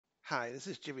Hi, this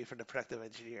is Jimmy from The Productive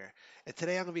Engineer, and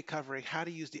today I'm going to be covering how to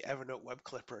use the Evernote web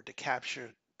clipper to capture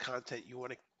content you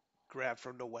want to grab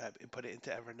from the web and put it into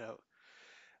Evernote.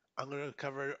 I'm going to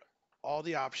cover all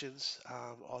the options,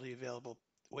 all the available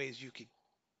ways you can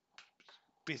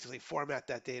basically format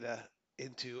that data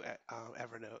into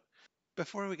Evernote.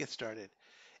 Before we get started,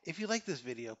 if you like this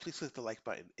video, please click the like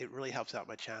button. It really helps out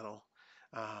my channel,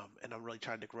 and I'm really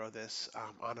trying to grow this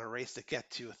on a race to get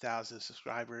to 1,000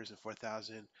 subscribers and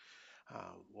 4,000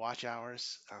 watch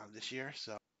hours this year.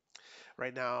 So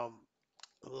right now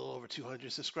I'm a little over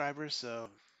 200 subscribers, so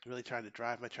really trying to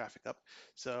drive my traffic up.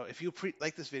 So if you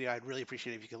like this video, I'd really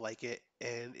appreciate it if you could like it.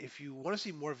 And if you want to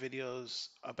see more videos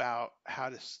about how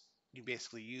to you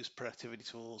basically use productivity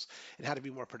tools and how to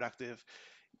be more productive,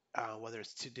 whether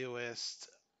it's Todoist,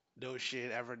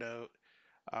 Notion, Evernote,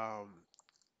 um,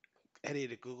 any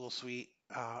of the Google Suite,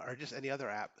 or just any other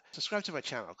app, subscribe to my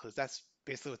channel because that's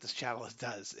basically what this channel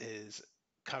does is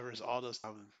covers all those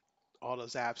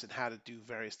apps and how to do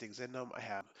various things in them. I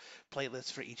have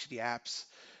playlists for each of the apps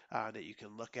that you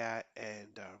can look at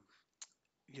and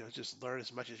just learn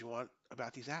as much as you want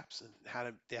about these apps and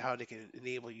how they can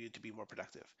enable you to be more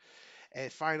productive.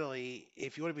 And finally,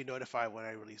 if you want to be notified when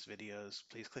I release videos,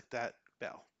 please click that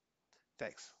bell.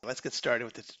 Thanks. Let's get started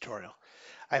with the tutorial.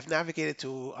 I've navigated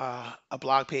to a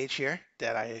blog page here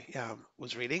that I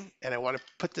was reading, and I want to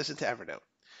put this into Evernote.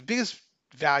 The biggest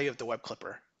value of the web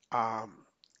clipper um,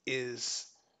 is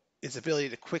its ability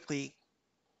to quickly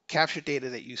capture data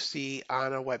that you see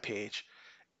on a web page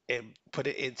and put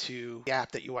it into the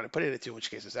app that you want to put it into, in which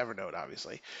case is Evernote,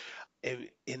 obviously,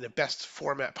 in the best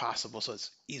format possible so it's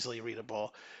easily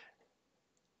readable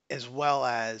as well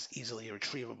as easily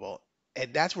retrievable.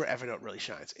 And that's where Evernote really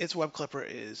shines. Its web clipper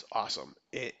is awesome.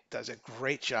 It does a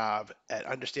great job at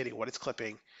understanding what it's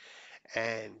clipping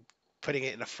and putting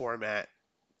it in a format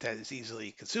that is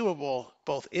easily consumable,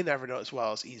 both in Evernote as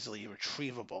well as easily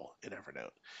retrievable in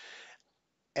Evernote.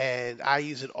 And I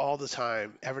use it all the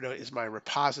time. Evernote is my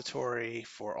repository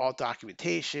for all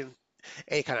documentation,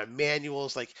 any kind of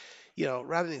manuals. Like,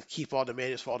 rather than keep all the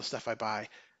manuals for all the stuff I buy,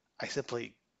 I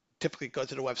simply typically go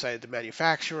to the website of the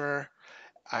manufacturer.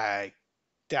 I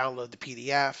download the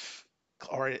PDF,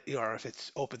 or if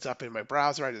it opens up in my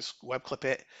browser, I just web clip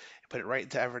it, put it right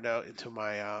into Evernote, into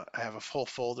my. I have a full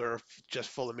folder just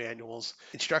full of manuals,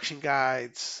 instruction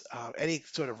guides, any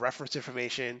sort of reference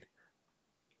information.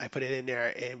 I put it in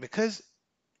there, and because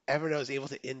Evernote is able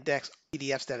to index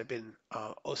PDFs that have been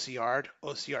OCR'd,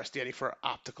 OCR standing for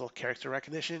optical character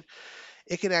recognition,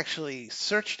 it can actually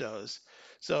search those.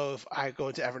 So if I go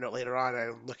into Evernote later on,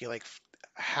 I'm looking like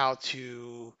how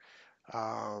to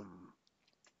um,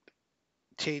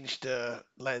 change the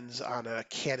lens on a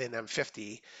Canon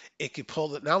M50, it can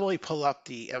not only pull up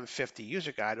the M50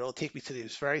 user guide, it'll take me to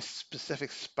this very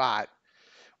specific spot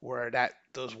where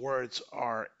those words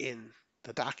are in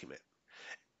the document.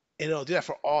 And it'll do that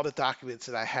for all the documents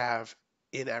that I have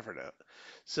in Evernote.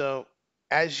 So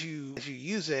as you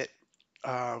use it,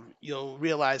 you'll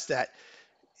realize that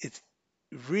it's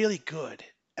really good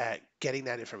at getting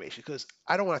that information because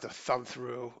I don't want to have to thumb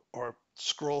through or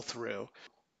scroll through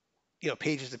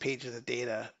pages and pages of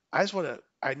data.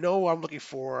 I know I'm looking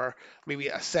for maybe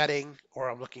a setting or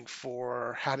I'm looking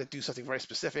for how to do something very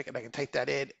specific and I can type that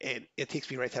in and it takes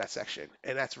me right to that section.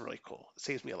 And that's really cool. It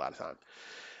saves me a lot of time.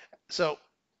 So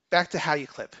back to how you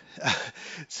clip.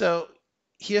 So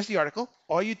here's the article.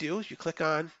 All you do is you click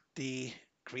on the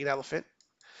green elephant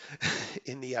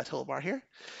in the toolbar here.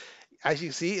 As you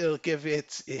can see,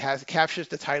 it captures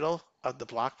the title of the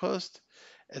blog post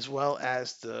as well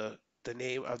as the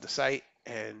name of the site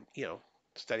and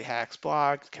Study Hacks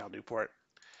blog, Cal Newport.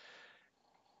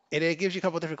 And it gives you a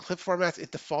couple of different clip formats.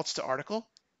 It defaults to article.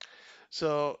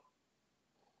 So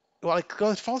while it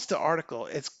defaults to article,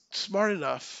 it's smart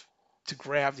enough to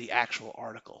grab the actual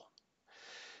article.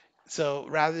 So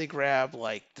rather than grab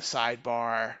like the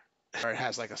sidebar, or it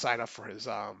has like a sign up for his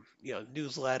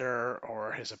newsletter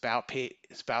or his about page,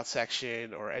 his about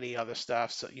section, or any other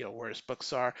stuff. So where his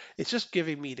books are. It's just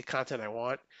giving me the content I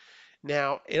want.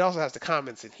 Now it also has the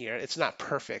comments in here. It's not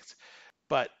perfect,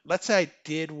 but let's say I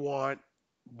did want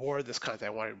more of this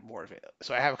content. I wanted more of it.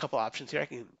 So I have a couple options here. I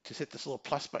can just hit this little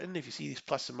plus button. If you see these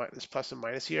this plus and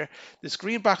minus here, this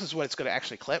green box is what it's going to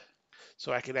actually clip.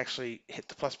 So I can actually hit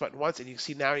the plus button once, and you can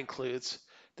see now it includes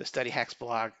the Study Hacks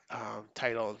blog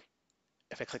title.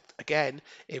 If I click again,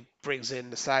 it brings in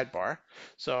the sidebar.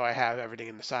 So I have everything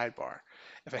in the sidebar.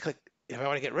 If I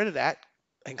want to get rid of that,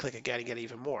 I can click again and get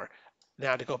even more.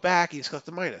 Now to go back, you just click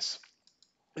the minus.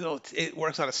 It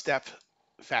works on a step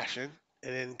fashion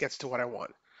and then gets to what I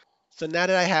want. So now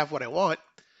that I have what I want,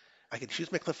 I can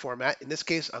choose my clip format. In this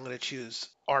case, I'm going to choose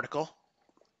article.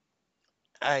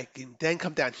 I can then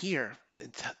come down here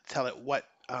and tell it what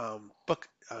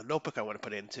notebook I want to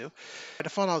put it into. By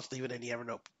default, I'll just leave it in the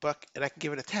Evernote book, and I can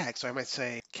give it a tag. So I might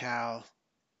say Cal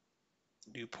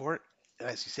Newport. And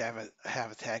as you see, I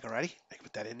have a tag already. I can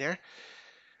put that in there.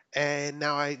 And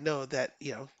now I know that,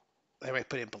 I might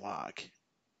put in blog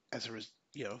as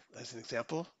as an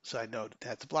example. So I know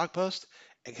that's a blog post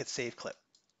and hit save clip.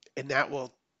 And that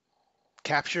will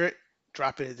capture it,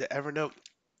 drop it into Evernote.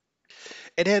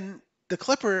 And then the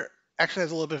clipper actually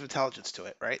has a little bit of intelligence to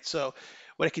it, right? So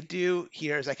what I can do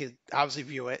here is I can obviously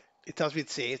view it. It tells me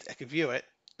it's saved. I can view it.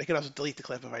 I can also delete the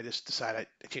clip if I just decide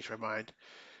I changed my mind.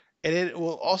 And then it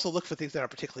will also look for things that are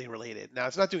particularly related. Now,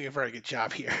 it's not doing a very good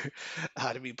job here,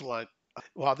 to be blunt.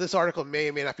 While this article may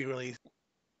or may not be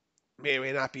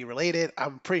related,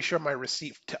 I'm pretty sure my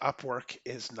receipt to Upwork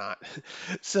is not.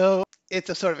 So it's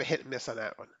a sort of a hit and miss on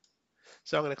that one.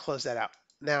 So I'm going to close that out.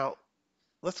 Now,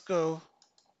 let's go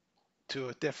to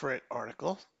a different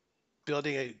article.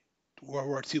 Building a World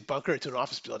War II bunker into an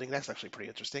office building. That's actually pretty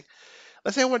interesting.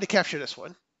 Let's say I wanted to capture this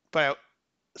one,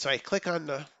 so I click on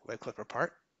the web clipper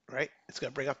part, right? It's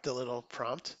going to bring up the little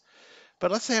prompt.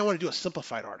 But let's say I want to do a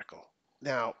simplified article.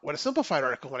 Now, what a simplified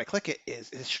article, when I click it, is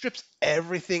it strips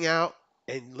everything out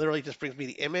and literally just brings me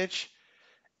the image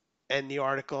and the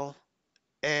article.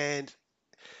 And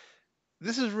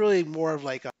this is really more of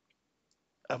like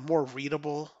a more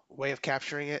readable way of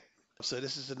capturing it. So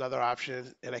this is another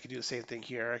option, and I can do the same thing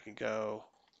here. I can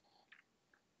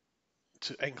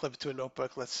clip it to a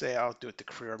notebook. Let's say I'll do it to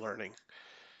career learning.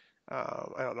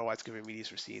 I don't know why it's giving me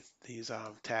these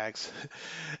tags.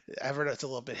 Evernote's a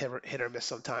little bit hit or miss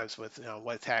sometimes with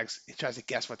what tags. It tries to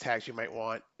guess what tags you might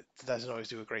want. It doesn't always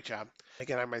do a great job.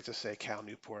 Again, I might just say Cal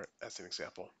Newport as an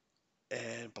example,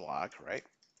 and blog, right?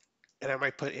 And I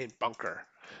might put in bunker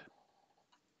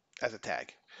as a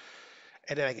tag,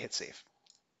 and then I can hit save,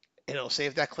 and it'll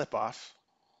save that clip off,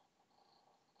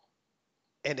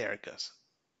 and there it goes.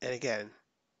 And again,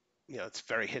 it's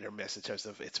very hit or miss in terms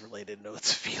of its related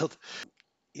notes field.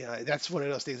 That's one of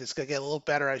those things. It's going to get a little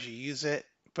better as you use it,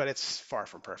 but it's far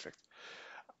from perfect.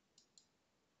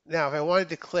 Now, if I wanted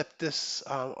to clip this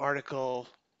article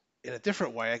in a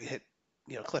different way, I can hit,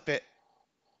 clip it.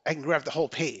 I can grab the whole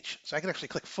page. So I can actually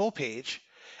click full page,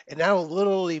 and that will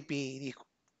literally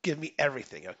give me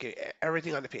everything, okay,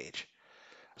 everything on the page.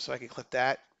 So I can clip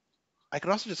that. I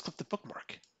can also just clip the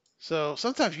bookmark. So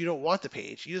sometimes you don't want the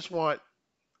page. You just want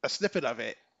a snippet of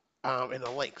it and a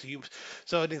link.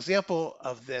 So an example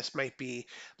of this might be,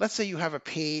 let's say you have a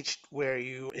page where a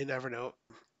note in Evernote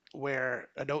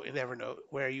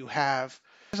where you have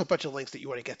there's a bunch of links that you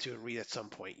want to get to and read at some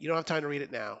point. You don't have time to read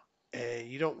it now, and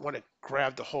you don't want to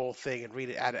grab the whole thing and read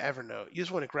it out of Evernote. You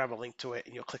just want to grab a link to it,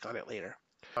 and you'll click on it later.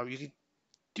 You can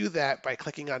do that by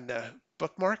clicking on the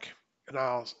bookmark, and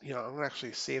I'm gonna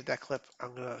actually save that clip.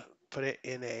 I'm gonna put it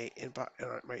in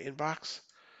my inbox.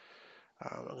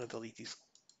 I'm gonna delete these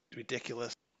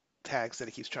ridiculous tags that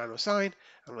it keeps trying to assign.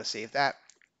 I'm gonna save that.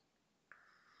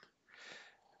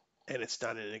 And it's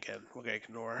done. And again, we're going to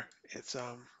ignore its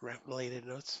related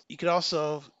notes. You can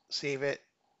also save it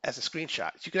as a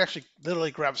screenshot. So you can actually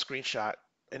literally grab a screenshot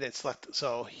and then select.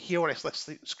 So here, when I select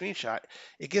screenshot,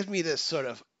 it gives me this sort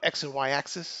of X and Y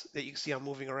axis that you can see I'm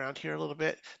moving around here a little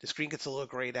bit. The screen gets a little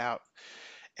grayed out,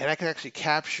 and I can actually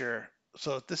capture.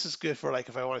 So this is good for like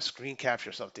if I want to screen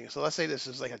capture something. So let's say this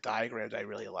is like a diagram that I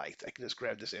really liked. I can just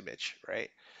grab this image, right?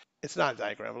 It's not a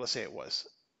diagram, but let's say it was.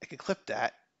 I can clip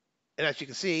that, and as you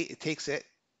can see, it takes it,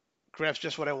 grabs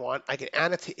just what I want. I can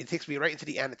annotate. It takes me right into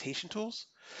the annotation tools.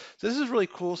 So this is really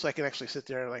cool. So I can actually sit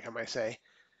there and like I might say,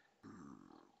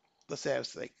 let's say I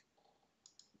was like,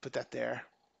 put that there,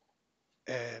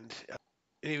 and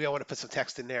maybe I want to put some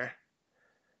text in there,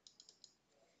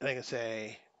 and I can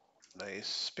say,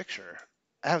 nice picture.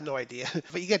 I have no idea,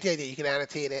 but you get the idea. You can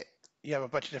annotate it. You have a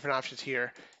bunch of different options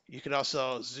here. You can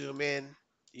also zoom in.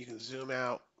 You can zoom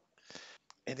out,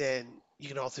 and then you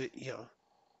can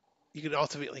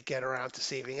ultimately get around to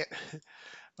saving it,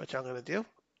 which I'm going to do.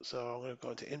 So I'm going to go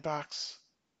into inbox,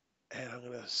 and I'm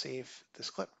going to save this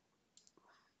clip.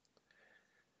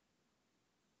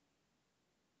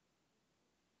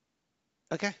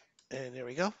 Okay, and there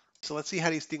we go. So let's see how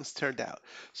these things turned out.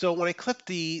 So when I clipped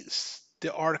the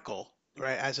article,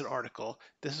 right, as an article,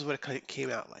 this is what it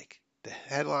came out like. The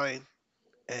headline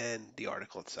and the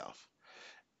article itself.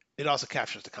 It also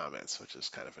captures the comments, which is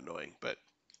kind of annoying, but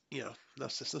no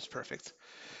system's perfect.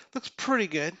 Looks pretty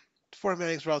good.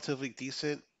 Formatting is relatively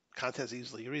decent. Content's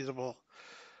easily readable.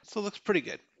 So it looks pretty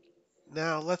good.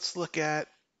 Now let's look at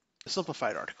a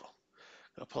simplified article.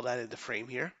 I'll pull that into frame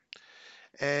here.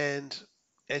 And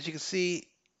as you can see,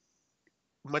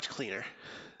 much cleaner.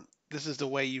 This is the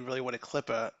way you really want to clip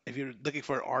if you're looking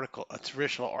for an article, a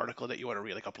traditional article that you want to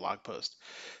read, like a blog post,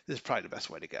 this is probably the best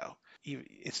way to go.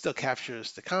 It still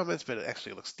captures the comments, but it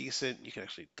actually looks decent. You can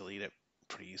actually delete it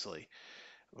pretty easily.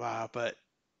 But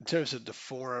in terms of the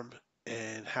form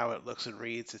and how it looks and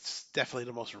reads, it's definitely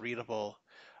the most readable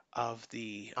of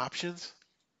the options.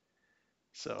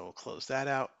 So close that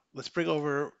out. Let's bring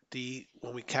over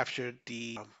when we captured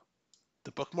the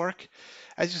bookmark.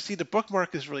 As you see, the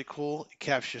bookmark is really cool. It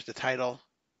captures the title,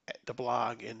 the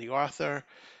blog, and the author,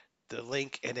 the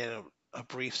link, and then a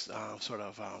brief sort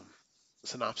of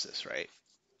synopsis, right?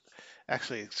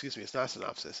 Actually, excuse me, it's not a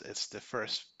synopsis. It's the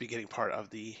first beginning part of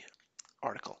the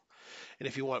article. And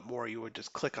if you want more, you would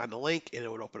just click on the link and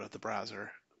it would open up the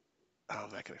browser.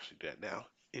 I can actually do that now.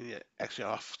 And actually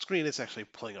off screen, it's actually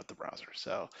pulling up the browser.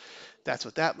 So that's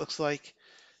what that looks like.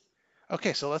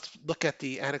 Okay, so let's look at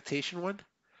the annotation one.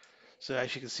 So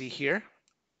as you can see here,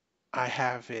 I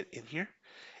have it in here.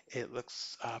 It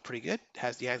looks pretty good. It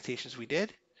has the annotations we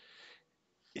did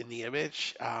in the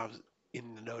image,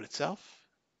 in the note itself.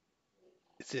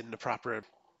 It's in the proper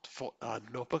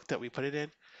notebook that we put it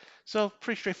in. So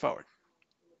pretty straightforward.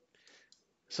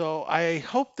 So I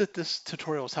hope that this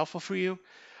tutorial was helpful for you.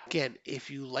 Again, if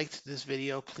you liked this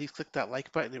video, please click that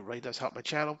like button. It really does help my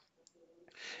channel.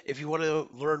 If you want to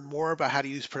learn more about how to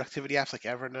use productivity apps like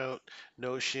Evernote,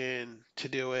 Notion,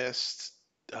 Todoist,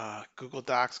 Google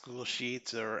Docs, Google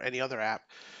Sheets, or any other app,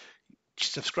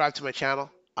 subscribe to my channel.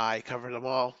 I cover them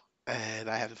all, and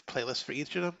I have a playlist for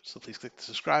each of them. So please click the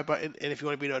subscribe button. And if you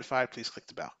want to be notified, please click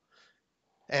the bell.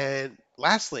 And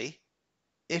lastly,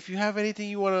 if you have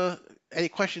anything any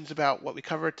questions about what we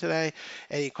covered today,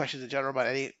 any questions in general about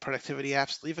any productivity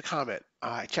apps, leave a comment.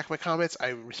 I check my comments, I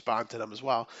respond to them as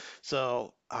well.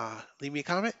 So leave me a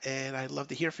comment, and I'd love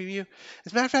to hear from you.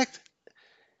 As a matter of fact,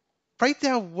 write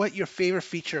down what your favorite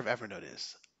feature of Evernote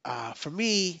is. For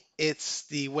me, it's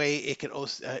the way it can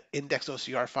index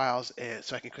OCR files and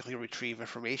so I can quickly retrieve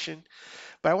information.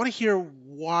 But I want to hear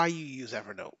why you use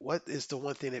Evernote. What is the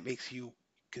one thing that makes you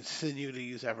continue to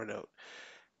use Evernote?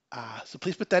 So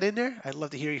please put that in there. I'd love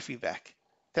to hear your feedback.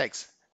 Thanks.